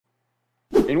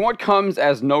In what comes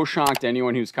as no shock to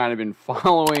anyone who's kind of been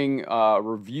following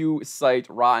review site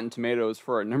Rotten Tomatoes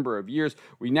for a number of years,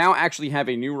 we now actually have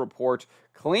a new report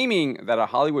claiming that a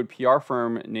Hollywood PR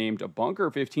firm named Bunker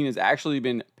 15 has actually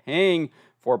been paying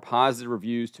for positive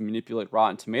reviews to manipulate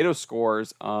Rotten Tomatoes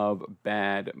scores of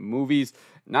bad movies.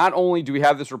 Not only do we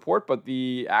have this report, but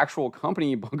the actual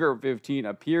company, Bunker 15,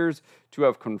 appears to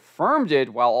have confirmed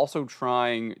it while also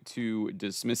trying to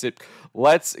dismiss it.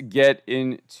 Let's get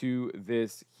into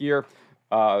this here.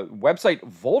 Website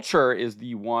Vulture is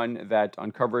the one that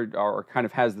uncovered or kind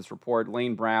of has this report.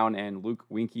 Lane Brown and Luke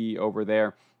Winkie over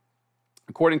there.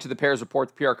 According to the pair's report,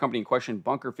 the PR company in question,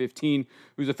 Bunker 15,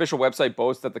 whose official website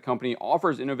boasts that the company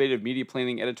offers innovative media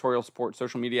planning, editorial support,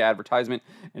 social media advertisement,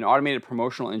 and automated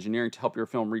promotional engineering to help your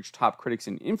film reach top critics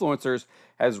and influencers,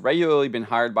 has regularly been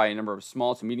hired by a number of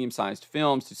small to medium-sized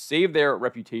films to save their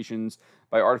reputations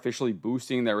by artificially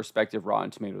boosting their respective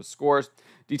Rotten Tomatoes scores.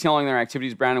 Detailing their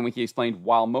activities, Brown and Winkie explained,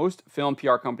 while most film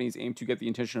PR companies aim to get the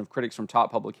attention of critics from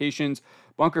top publications,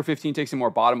 Bunker 15 takes a more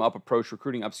bottom-up approach,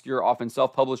 recruiting obscure, often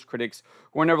self-published critics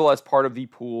who are nevertheless part of the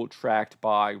pool tracked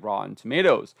by Rotten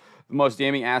Tomatoes. The most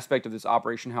damning aspect of this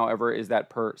operation, however, is that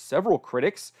per several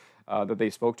critics that they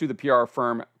spoke to, the PR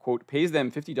firm, quote, pays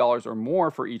them $50 or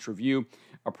more for each review,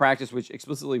 a practice which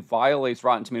explicitly violates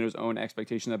Rotten Tomatoes' own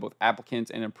expectation that both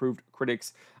applicants and approved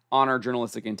critics honor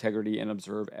journalistic integrity and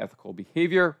observe ethical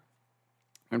behavior.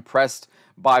 Impressed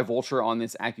by Vulture on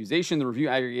this accusation, the review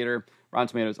aggregator Rotten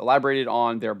Tomatoes elaborated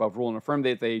on their above rule and affirmed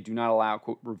that they do not allow,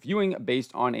 quote, reviewing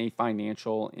based on a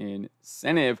financial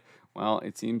incentive. Well,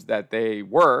 it seems that they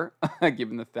were,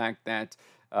 given the fact that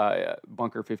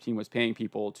Bunker 15 was paying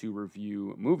people to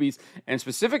review movies. And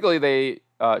specifically, they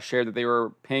shared that they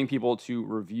were paying people to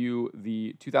review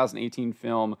the 2018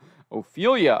 film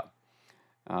Ophelia.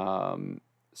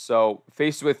 So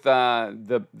faced with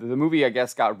the movie, I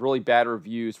guess, got really bad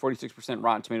reviews, 46%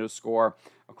 Rotten Tomatoes score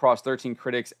across 13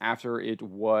 critics after it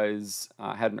was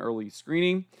had an early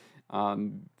screening.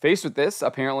 Faced with this,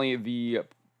 apparently the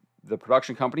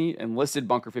production company enlisted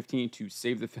Bunker 15 to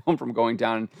save the film from going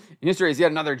down in history as yet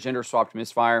another gender-swapped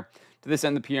misfire. To this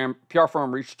end, the PR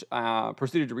firm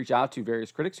proceeded to reach out to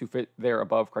various critics who fit their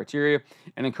above criteria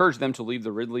and encouraged them to leave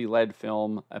the Ridley-led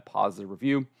film a positive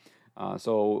review.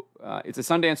 So it's a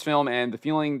Sundance film, and the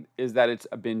feeling is that it's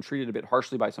been treated a bit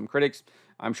harshly by some critics.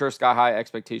 I'm sure sky-high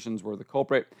expectations were the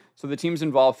culprit. So the teams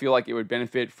involved feel like it would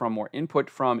benefit from more input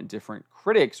from different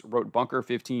critics, wrote Bunker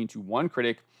 15 to one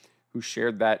critic who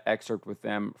shared that excerpt with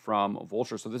them from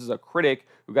Vulture. So this is a critic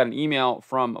who got an email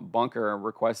from Bunker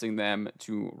requesting them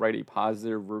to write a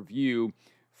positive review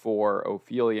for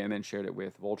Ophelia and then shared it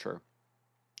with Vulture.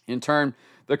 In turn,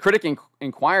 the critic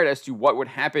inquired as to what would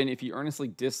happen if he earnestly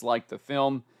disliked the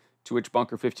film, to which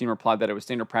Bunker 15 replied that it was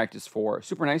standard practice for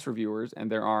super nice reviewers,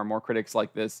 and there are more critics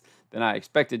like this than I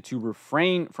expected, to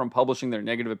refrain from publishing their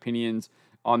negative opinions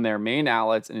on their main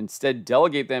outlets and instead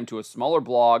delegate them to a smaller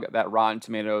blog that Rotten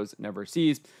Tomatoes never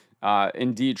sees.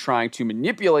 Indeed, trying to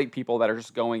manipulate people that are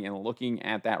just going and looking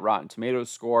at that Rotten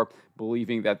Tomatoes score,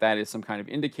 believing that that is some kind of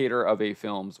indicator of a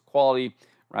film's quality,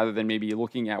 rather than maybe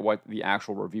looking at what the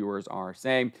actual reviewers are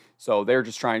saying. So they're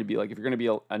just trying to be like, if you're going to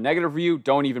be a negative review,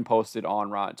 don't even post it on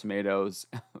Rotten Tomatoes.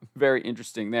 Very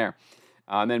interesting there.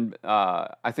 And then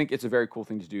I think it's a very cool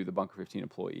thing to do, the Bunker 15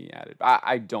 employee added.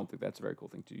 I don't think that's a very cool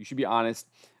thing to do. You should be honest,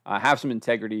 have some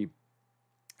integrity,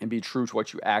 and be true to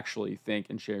what you actually think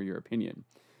and share your opinion.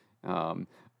 And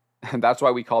that's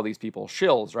why we call these people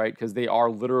shills, right? Because they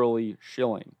are literally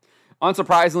shilling.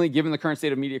 Unsurprisingly, given the current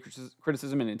state of media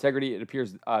criticism and integrity, it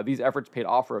appears these efforts paid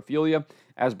off for Ophelia,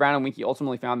 as Brown and Winkie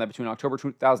ultimately found that between October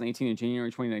 2018 and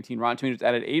January 2019, Rotten Tomatoes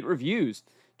added 8 reviews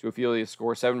to Ophelia's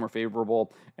score. 7 were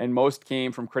favorable, and most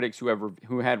came from critics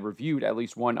who had reviewed at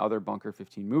least one other Bunker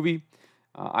 15 movie.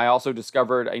 I also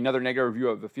discovered another negative review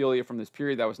of Ophelia from this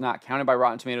period that was not counted by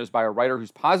Rotten Tomatoes by a writer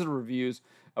whose positive reviews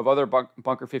of other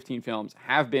Bunker 15 films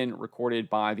have been recorded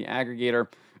by the aggregator.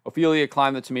 Ophelia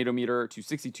climbed the tomato meter to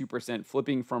 62%,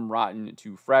 flipping from rotten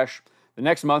to fresh. The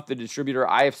next month, the distributor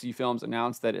IFC Films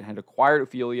announced that it had acquired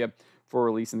Ophelia for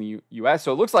release in the U.S.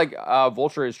 So it looks like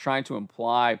Vulture is trying to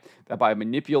imply that by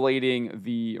manipulating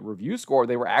the review score,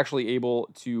 they were actually able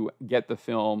to get the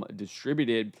film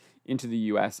distributed into the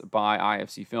U.S. by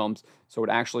IFC Films. So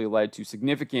it actually led to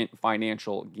significant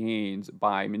financial gains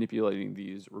by manipulating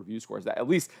these review scores. At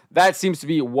least that seems to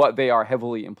be what they are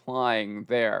heavily implying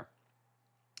there.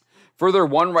 Further,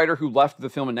 one writer who left the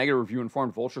film a negative review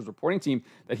informed Vulture's reporting team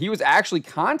that he was actually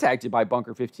contacted by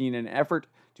Bunker 15 in an effort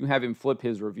to have him flip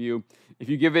his review. If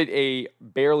you give it a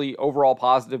barely overall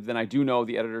positive, then I do know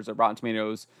the editors at Rotten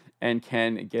Tomatoes and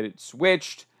can get it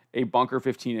switched. a Bunker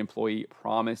 15 employee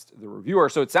promised the reviewer.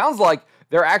 So it sounds like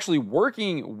they're actually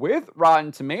working with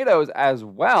Rotten Tomatoes as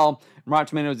well. Rotten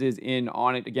Tomatoes is in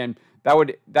on it. Again,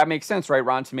 that makes sense, right?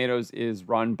 Rotten Tomatoes is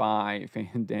run by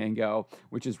Fandango,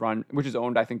 which is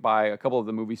owned, I think, by a couple of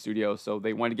the movie studios. So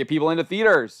they want to get people into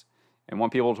theaters and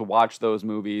want people to watch those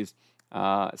movies,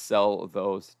 sell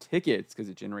those tickets because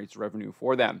it generates revenue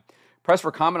for them. Press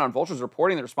for comment on Vulture's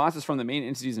reporting that responses from the main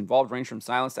entities involved range from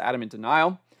silence to adamant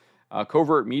denial.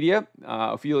 Covert Media,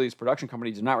 Ophelia's production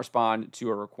company, did not respond to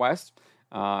a request.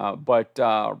 But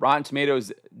Rotten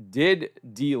Tomatoes did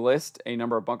delist a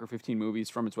number of Bunker 15 movies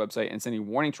from its website and sent a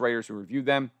warning to writers who reviewed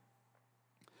them.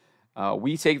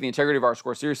 We take the integrity of our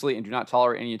score seriously and do not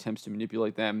tolerate any attempts to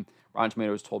manipulate them, Rotten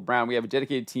Tomatoes told Brown. We have a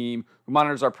dedicated team who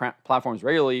monitors our platforms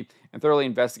regularly and thoroughly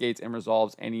investigates and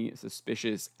resolves any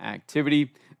suspicious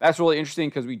activity. That's really interesting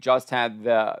because we just had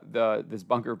this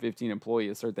Bunker 15 employee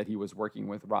assert that he was working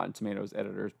with Rotten Tomatoes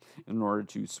editors in order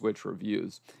to switch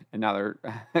reviews. And now they're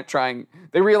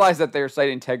they realize that their site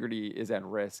integrity is at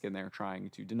risk and they're trying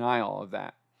to deny all of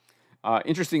that.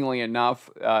 Interestingly enough,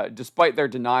 despite their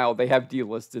denial, they have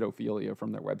delisted Ophelia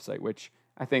from their website, which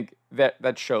I think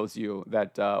that shows you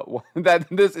that that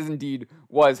this indeed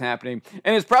was happening.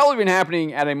 And it's probably been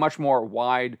happening at a much more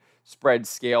widespread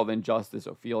scale than just this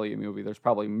Ophelia movie. There's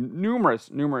probably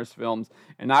numerous films,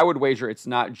 and I would wager it's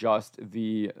not just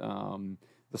the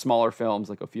smaller films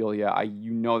like Ophelia.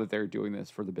 You know that they're doing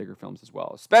this for the bigger films as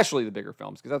well, especially the bigger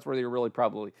films, because that's where they're really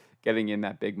probably getting in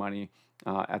that big money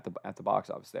at the box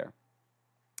office there.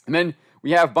 And then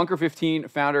we have Bunker 15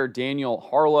 founder Daniel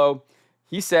Harlow.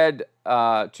 He said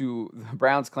to the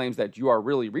Browns' claims that you are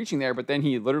really reaching there, but then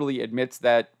he literally admits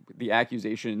that the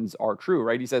accusations are true,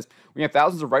 right? He says, we have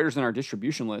thousands of writers in our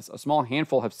distribution list. A small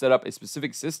handful have set up a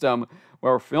specific system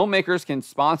where filmmakers can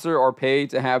sponsor or pay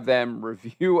to have them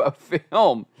review a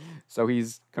film. So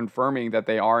he's confirming that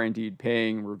they are indeed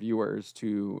paying reviewers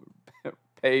to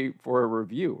pay for a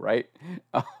review, right?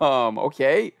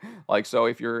 Okay. Like, so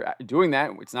if you're doing that,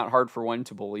 it's not hard for one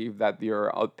to believe that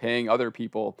you're paying other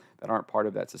people that aren't part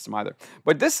of that system either.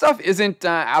 But this stuff isn't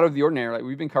out of the ordinary. Like,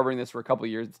 we've been covering this for a couple of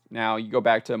years now. You go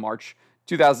back to March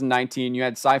 2019, you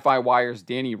had Sci-Fi Wire's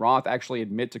Danny Roth actually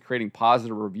admit to creating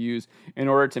positive reviews in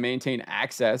order to maintain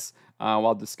access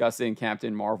while discussing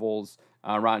Captain Marvel's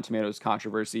Rotten Tomatoes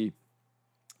controversy.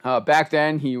 Back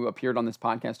then, he appeared on this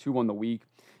podcast, Who Won the Week,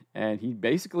 and he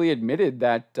basically admitted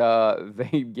that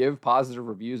they give positive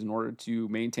reviews in order to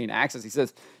maintain access. He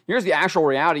says, here's the actual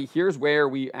reality. Here's where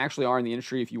we actually are in the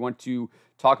industry. If you want to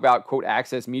talk about, quote,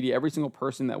 access media, every single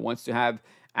person that wants to have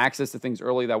access to things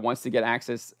early, that wants to get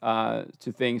access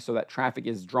to things so that traffic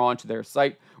is drawn to their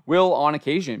site, will on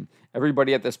occasion.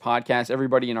 Everybody at this podcast,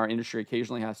 everybody in our industry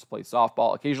occasionally has to play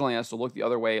softball, occasionally has to look the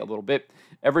other way a little bit.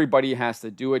 Everybody has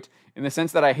to do it in the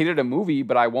sense that I hated a movie,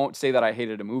 but I won't say that I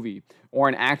hated a movie. Or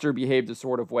an actor behaved a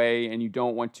sort of way and you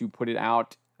don't want to put it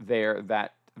out there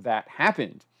that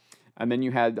happened. And then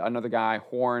you had another guy,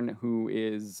 Horn, who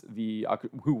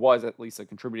was at least a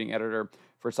contributing editor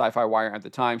for Sci-Fi Wire at the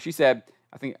time. She said,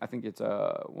 I think it's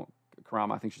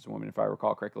Karama, I think she's a woman if I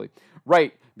recall correctly.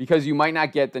 Right, because you might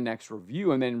not get the next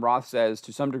review. And then Roth says,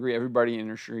 to some degree, everybody in the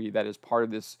industry that is part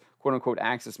of this quote-unquote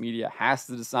access media has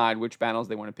to decide which battles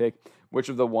they want to pick, which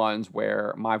of the ones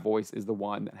where my voice is the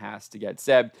one that has to get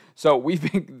said. So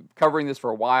we've been covering this for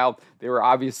a while. They were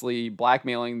obviously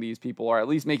blackmailing these people, or at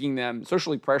least making them,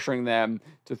 socially pressuring them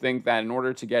to think that in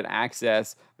order to get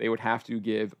access, they would have to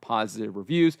give positive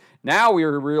reviews. Now we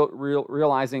are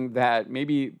realizing that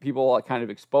maybe people kind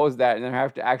of exposed that and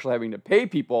they're actually having to pay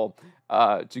people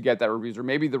to get that reviews. Or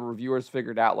maybe the reviewers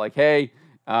figured out like, hey,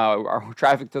 our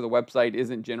traffic to the website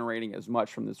isn't generating as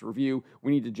much from this review.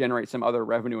 We need to generate some other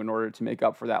revenue in order to make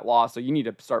up for that loss. So you need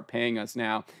to start paying us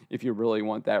now if you really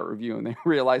want that review. And they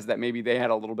realized that maybe they had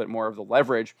a little bit more of the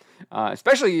leverage,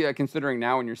 especially considering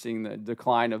now when you're seeing the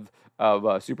decline of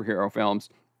superhero films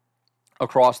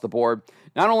across the board.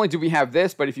 Not only do we have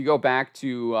this, but if you go back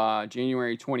to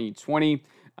January 2020,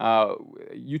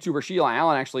 YouTuber Sheila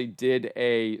Allen actually did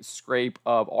a scrape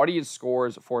of audience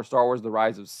scores for Star Wars: The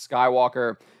Rise of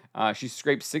Skywalker. She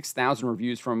scraped 6,000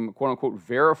 reviews from quote-unquote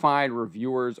verified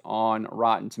reviewers on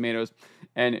Rotten Tomatoes,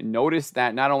 and noticed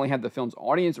that not only had the film's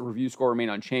audience review score remained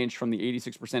unchanged from the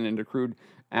 86% it accrued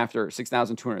after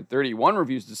 6,231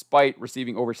 reviews, despite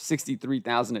receiving over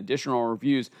 63,000 additional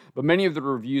reviews, but many of the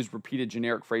reviews repeated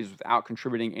generic phrases without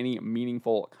contributing any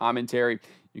meaningful commentary.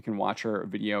 You can watch her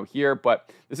video here, but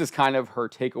this is kind of her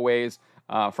takeaways.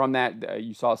 from that,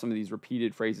 you saw some of these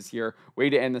repeated phrases here. Way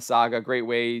to end the saga. Great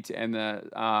way to end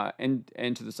the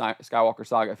end to the Skywalker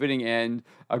saga. Fitting end.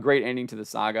 A great ending to the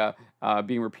saga.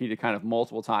 Being repeated kind of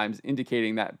multiple times,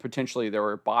 indicating that potentially there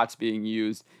were bots being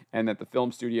used, and that the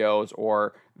film studios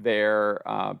or their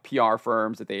PR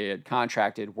firms that they had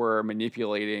contracted were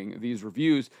manipulating these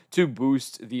reviews to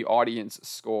boost the audience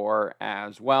score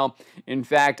as well. In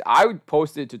fact, I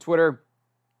posted to Twitter.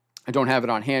 I don't have it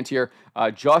on hand here.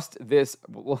 Just this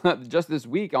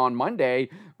week on Monday,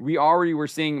 we already were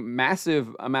seeing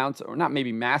massive amounts, or not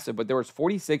maybe massive, but there was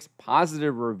 46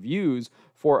 positive reviews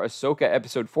for Ahsoka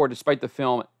Episode 4, despite the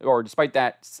film, or despite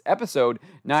that episode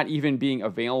not even being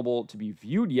available to be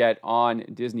viewed yet on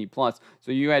Disney Plus.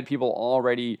 So you had people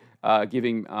already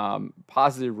giving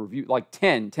positive review, like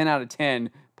 10 out of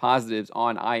 10 positives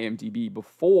on IMDb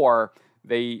before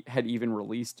they had even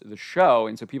released the show,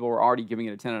 and so people were already giving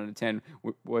it a 10 out of 10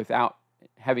 without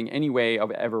having any way of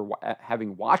ever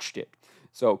having watched it.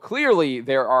 So clearly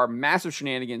there are massive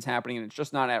shenanigans happening, and it's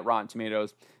just not at Rotten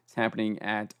Tomatoes. It's happening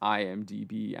at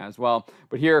IMDb as well.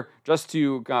 But here, just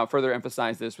to further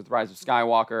emphasize this with Rise of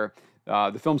Skywalker,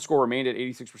 the film score remained at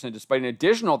 86%, despite an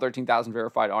additional 13,000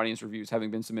 verified audience reviews having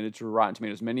been submitted to Rotten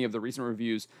Tomatoes. Many of the recent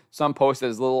reviews, some posted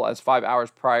as little as 5 hours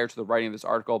prior to the writing of this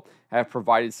article, have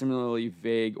provided similarly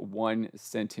vague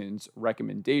one-sentence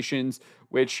recommendations,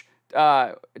 which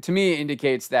to me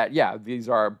indicates that, yeah, these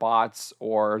are bots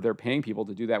or they're paying people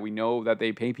to do that. We know that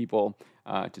they pay people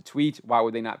to tweet. Why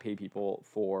would they not pay people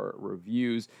for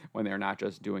reviews when they're not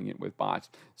just doing it with bots?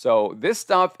 So this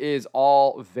stuff is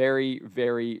all very,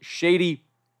 very shady.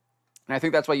 And I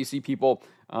think that's why you see people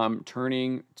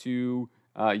turning to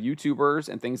YouTubers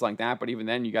and things like that. But even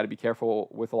then, you got to be careful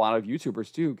with a lot of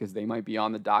YouTubers too, because they might be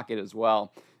on the docket as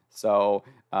well. So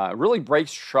really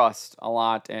breaks trust a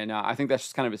lot, and I think that's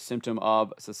just kind of a symptom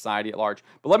of society at large.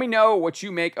 But let me know what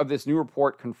you make of this new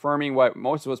report confirming what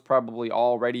most of us probably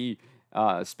already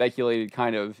speculated,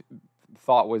 kind of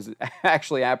thought was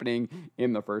actually happening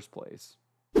in the first place.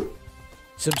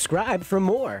 Subscribe for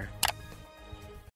more.